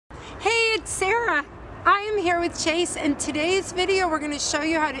it's Sarah. I am here with Chase, and today's video we're going to show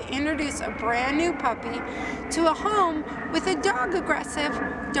you how to introduce a brand new puppy to a home with a aggressive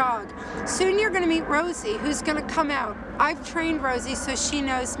dog. Soon you're going to meet Rosie, who's going to come out. I've trained Rosie so she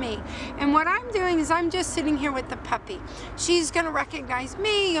knows me, and what I'm doing is I'm just sitting here with the puppy. She's going to recognize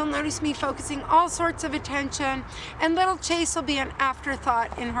me. You'll notice me focusing all sorts of attention, and little Chase will be an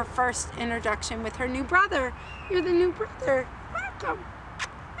afterthought in her first introduction with her new brother. You're the new brother. Welcome.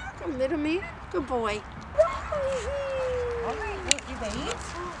 Welcome, little man. Good boy. All right, you wait.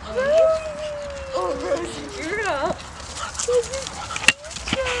 Oh, Rosie, girl.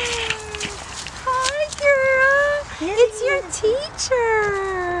 Hi, girl. It's your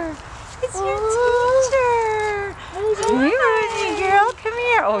teacher. It's your teacher. Hey, Rosie, girl, come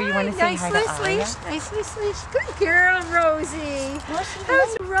here. Oh, you want to say hi to Nicely leashed. Nicely leashed. Good girl, Rosie.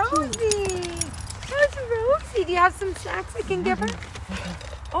 How's Rosie? How's Rosie? Do you have some snacks I can give her?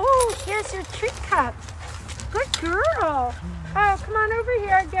 Oh, here's your treat cup. Good girl. Oh, come on over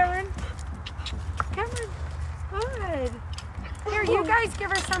here, Dylan. Come on. Good. Here, you guys give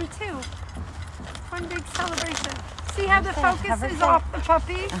her some too. One big celebration. See how the focus is off the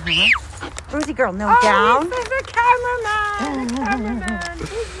puppy? Rosie girl, no, down. This is the cameraman. The cameraman.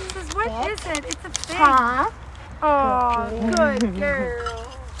 What is it? It's a thing. Oh, good girl.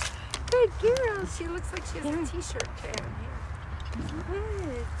 Good girl. She looks like she has a t-shirt fan here.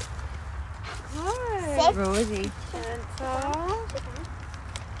 Good. Good. Rosie. Gentle.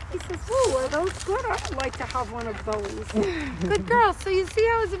 He says, oh, are those good? I would like to have one of those. Good girl. So you see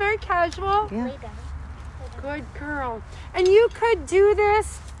how it's very casual? Yeah. Good girl. And you could do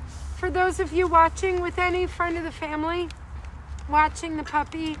this for those of you watching with any friend of the family, watching the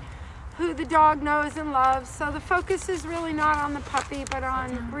puppy who the dog knows and loves. So the focus is really not on the puppy, but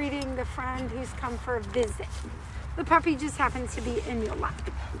on greeting the friend who's come for a visit. The puppy just happens to be in your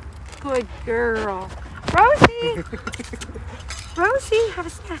lap. Good girl. Rosie! Rosie, have a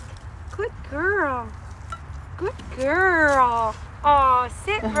snack. Good girl. Good girl. Oh,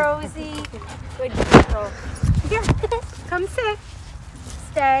 sit, Rosie. Good girl. Here, come sit.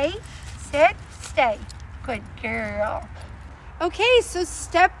 Stay, sit, stay. Good girl. Okay, so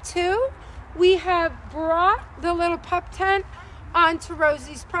step 2, we have brought the little pup tent onto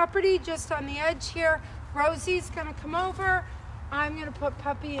Rosie's property, just on the edge here. Rosie's gonna come over. I'm gonna put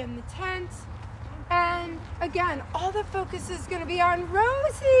Puppy in the tent. And again, all the focus is gonna be on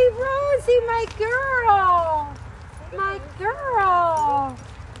Rosie. Rosie, my girl. My girl.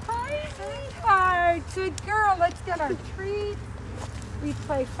 Hi, sweetheart. Good girl. Let's get our treats. We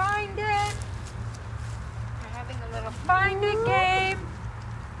play Find It. We're having a little Find It game.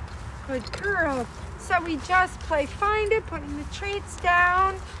 Good girl. So we just play Find It, putting the treats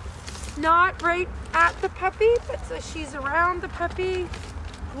down. Not right at the puppy, but so she's around the puppy.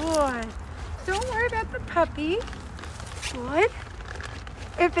 Good. Don't worry about the puppy. Good.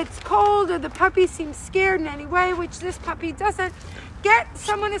 If it's cold or the puppy seems scared in any way, which this puppy doesn't, get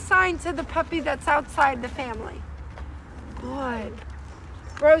someone assigned to the puppy that's outside the family. Good.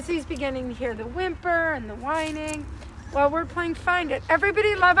 Rosie's beginning to hear the whimper and the whining while we're playing Find It.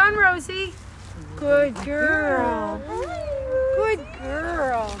 Everybody love on Rosie. Good girl. Good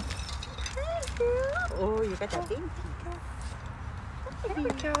girl. Oh, you got that thing. There we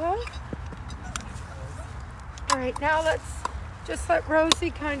go. All right, now let's just let Rosie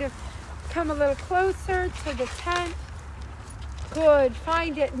kind of come a little closer to the tent. Good,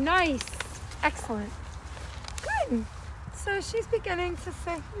 Find It, nice, excellent. Good. So she's beginning to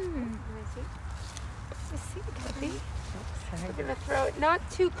say, Rosie, you see the puppy? We're gonna throw it not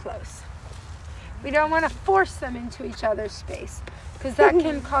too close. We don't want to force them into each other's space, because that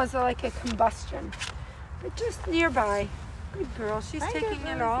can cause like a combustion. But just nearby. Good girl. She's taking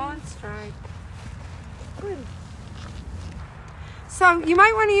it all in stride. Good. So you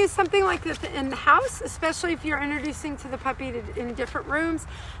might want to use something like this in the house, especially if you're introducing to the puppy in different rooms,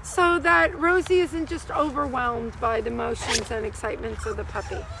 so that Rosie isn't just overwhelmed by the motions and excitements of the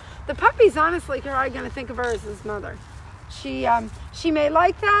puppy. The puppy's honestly probably going to think of her as his mother. She may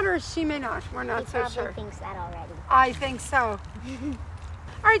like that or she may not. We're not so sure. She probably thinks that already. I think so.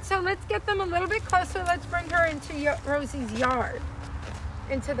 All right, so let's get them a little bit closer. Let's bring her into Rosie's yard,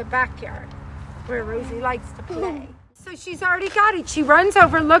 into the backyard, where Rosie likes to play. So she's already got it. She runs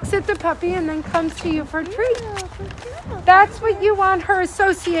over, looks at the puppy, and then comes to you for a treat. That's what you want her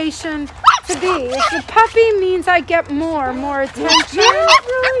association to be. If the puppy means I get more attention.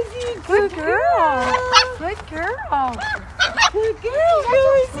 Good girl. Good girl. Good girl,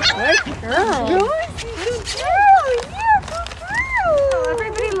 Rosie. Good girl. Rosie, good girl. Yeah, good girl.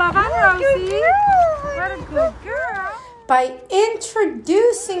 Everybody love on Rosie. What a good girl. By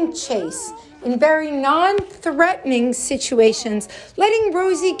introducing loving chase in very non-threatening situations, letting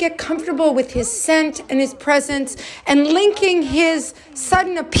Rosie get comfortable with his scent and his presence, and linking his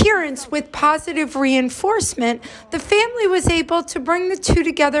sudden appearance with positive reinforcement, the family was able to bring the two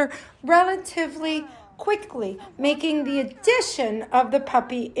together relatively quickly, making the addition of the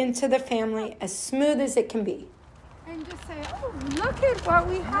puppy into the family as smooth as it can be. And just say, oh, look at what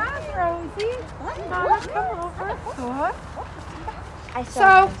we have, Rosie. Mama, come over. Good.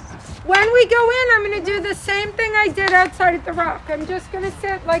 So when we go in, I'm going to do the same thing I did outside at the rock. I'm just going to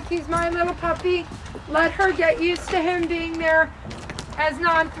sit like he's my little puppy, let her get used to him being there as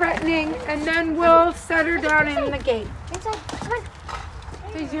non-threatening, and then we'll set her down in the gate. Inside, come on.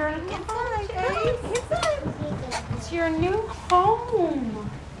 Is your It's your new home.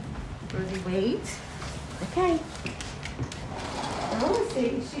 Rosie, wait. Okay.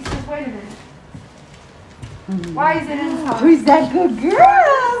 Rosie, she says, wait a minute. Why is it inside? Who's that good girl?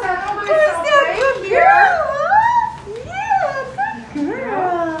 Who's that good girl? Yeah, good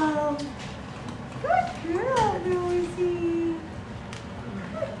girl. Good girl, Rosie.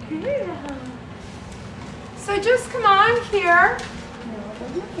 Good girl. So just come on here.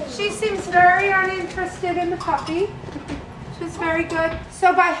 She seems very uninterested in the puppy. She's very good.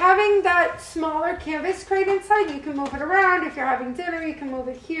 So by having that smaller canvas crate inside, you can move it around. If you're having dinner, you can move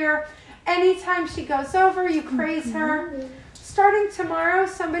it here. Anytime she goes over, you praise her. Starting tomorrow,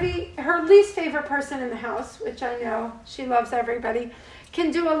 her least favorite person in the house, which I know she loves everybody,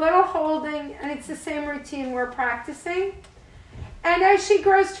 can do a little holding, and it's the same routine we're practicing. And as she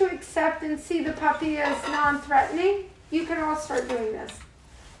grows to accept and see the puppy as non-threatening, you can all start doing this.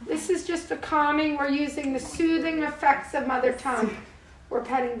 This is just a calming. We're using the soothing effects of Mother Tongue. We're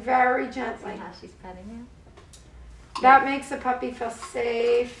petting very gently. How she's petting you? That makes the puppy feel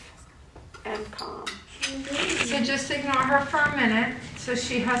safe and calm. So just ignore her for a minute. So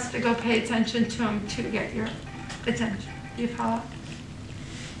she has to go pay attention to him to get your attention. You follow?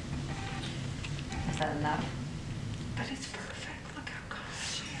 Is that enough? But it's perfect. Look how calm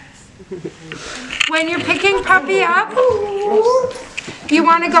she is. When you're picking puppy up, you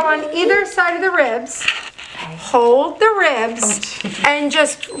want to go on either side of the ribs, hold the ribs, and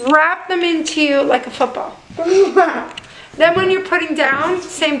just wrap them into you like a football. Then when you're putting down,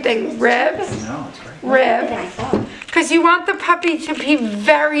 same thing, rib, because you want the puppy to be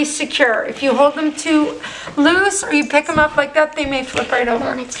very secure. If you hold them too loose or you pick them up like that, they may flip right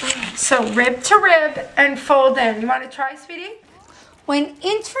over. So rib to rib and fold in. You want to try, sweetie? When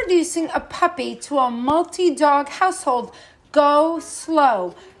introducing a puppy to a multi-dog household, go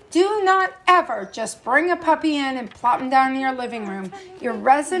slow. Do not ever just bring a puppy in and plop him down in your living room. Your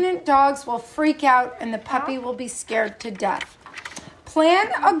resident dogs will freak out and the puppy will be scared to death.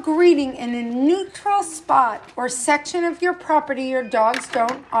 Plan a greeting in a neutral spot or section of your property your dogs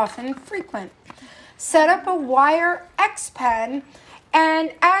don't often frequent. Set up a wire X-pen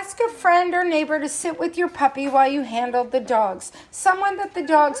and ask a friend or neighbor to sit with your puppy while you handle the dogs. Someone that the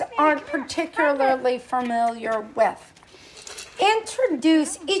dogs aren't particularly familiar with.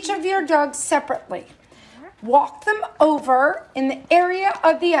 Introduce each of your dogs separately. Walk them over in the area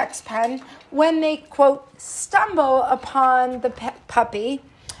of the X-pen when they, quote, stumble upon the puppy.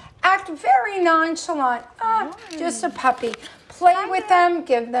 Act very nonchalant. Just a puppy. Play with them,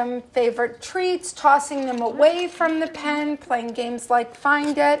 give them favorite treats, tossing them away from the pen, playing games like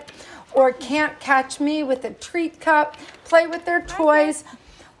Find It or Can't Catch Me with a treat cup. Play with their toys.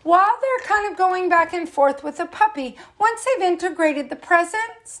 While they're kind of going back and forth with the puppy, once they've integrated the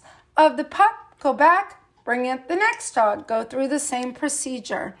presence of the pup, go back, bring in the next dog, go through the same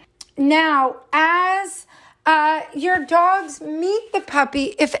procedure. Now, as your dogs meet the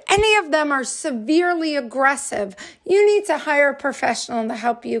puppy, if any of them are severely aggressive, you need to hire a professional to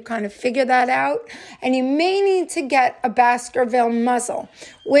help you kind of figure that out. And you may need to get a Baskerville muzzle,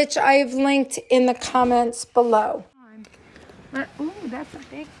 which I've linked in the comments below. Ooh, that's a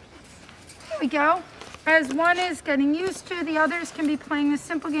big. There we go. As one is getting used to, the others can be playing the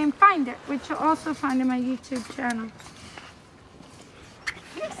simple game Find It, which you'll also find in my YouTube channel.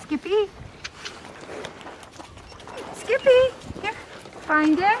 Here, Skippy. Skippy, here,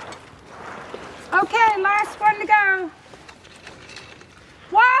 Find It. Okay, last one to go.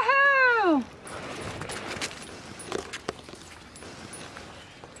 Wahoo!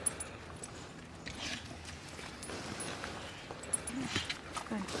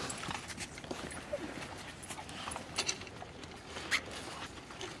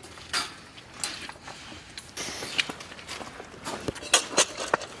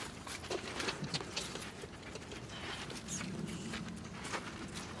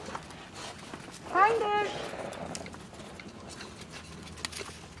 Find it.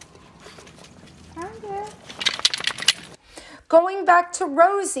 Going back to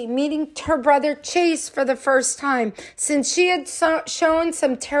Rosie, meeting her brother Chase for the first time. Since she had shown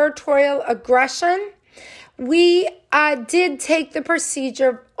some territorial aggression, we did take the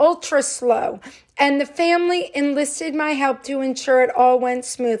procedure ultra slow, and the family enlisted my help to ensure it all went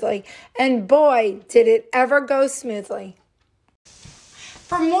smoothly. And boy, did it ever go smoothly.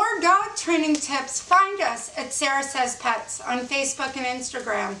 For more dog training tips, find us at Sarah Says Pets on Facebook and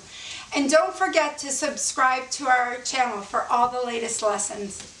Instagram. And don't forget to subscribe to our channel for all the latest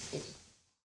lessons.